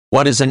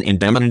What is an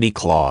indemnity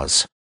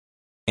clause?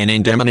 An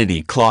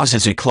indemnity clause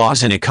is a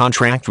clause in a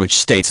contract which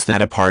states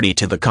that a party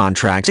to the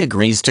contract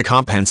agrees to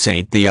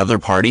compensate the other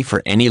party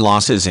for any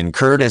losses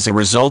incurred as a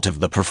result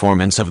of the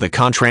performance of the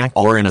contract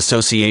or in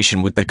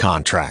association with the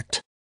contract.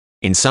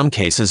 In some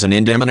cases, an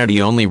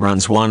indemnity only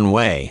runs one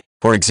way.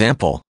 For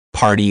example,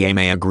 Party A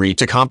may agree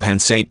to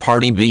compensate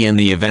Party B in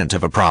the event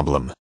of a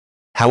problem.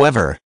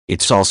 However,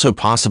 it's also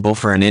possible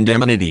for an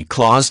indemnity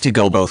clause to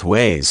go both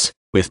ways,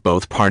 with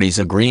both parties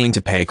agreeing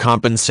to pay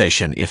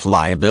compensation if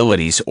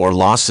liabilities or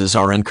losses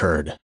are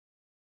incurred.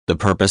 The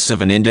purpose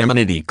of an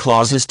indemnity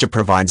clause is to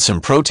provide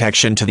some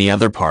protection to the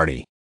other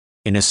party.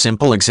 In a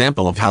simple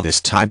example of how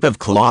this type of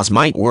clause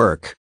might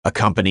work, a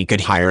company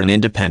could hire an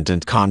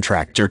independent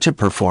contractor to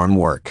perform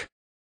work.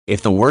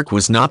 If the work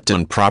was not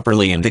done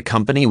properly and the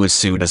company was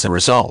sued as a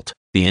result,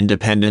 the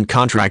independent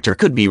contractor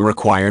could be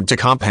required to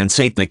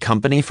compensate the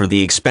company for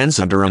the expense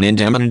under an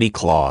indemnity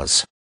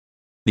clause.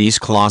 These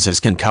clauses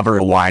can cover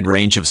a wide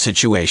range of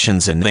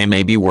situations and they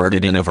may be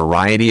worded in a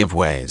variety of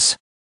ways.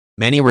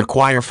 Many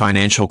require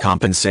financial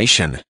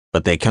compensation,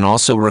 but they can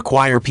also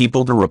require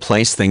people to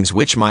replace things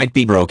which might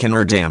be broken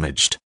or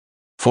damaged.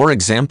 For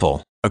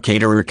example, a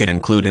caterer could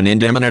include an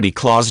indemnity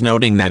clause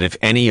noting that if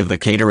any of the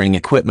catering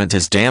equipment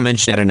is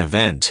damaged at an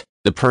event,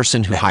 the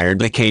person who hired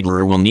the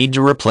caterer will need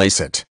to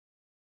replace it.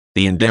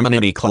 The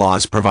indemnity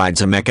clause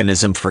provides a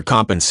mechanism for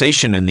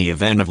compensation in the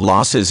event of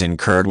losses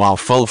incurred while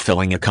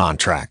fulfilling a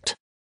contract.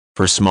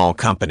 For small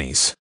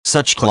companies,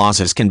 such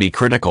clauses can be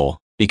critical,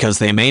 because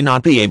they may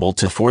not be able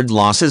to afford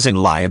losses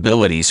and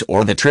liabilities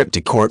or the trip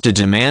to court to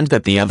demand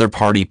that the other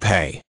party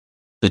pay.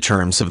 The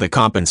terms of the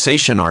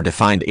compensation are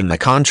defined in the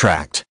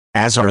contract,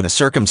 as are the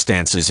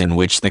circumstances in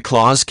which the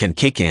clause can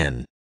kick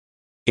in.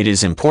 It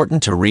is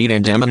important to read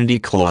indemnity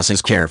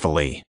clauses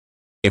carefully.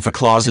 If a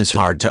clause is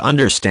hard to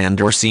understand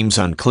or seems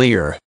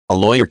unclear, a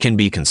lawyer can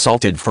be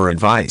consulted for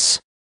advice.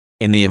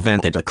 In the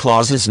event that a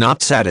clause is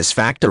not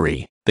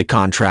satisfactory, the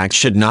contract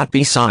should not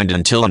be signed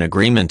until an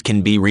agreement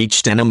can be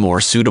reached and a more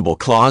suitable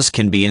clause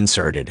can be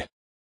inserted.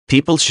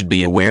 People should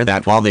be aware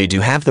that while they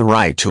do have the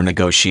right to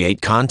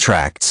negotiate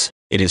contracts,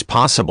 it is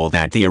possible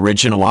that the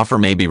original offer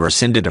may be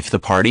rescinded if the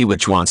party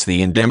which wants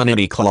the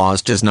indemnity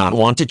clause does not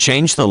want to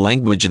change the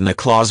language in the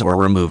clause or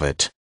remove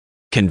it.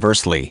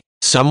 Conversely,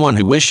 someone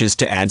who wishes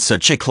to add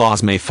such a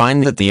clause may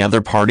find that the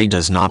other party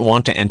does not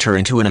want to enter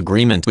into an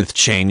agreement with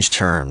changed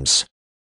terms.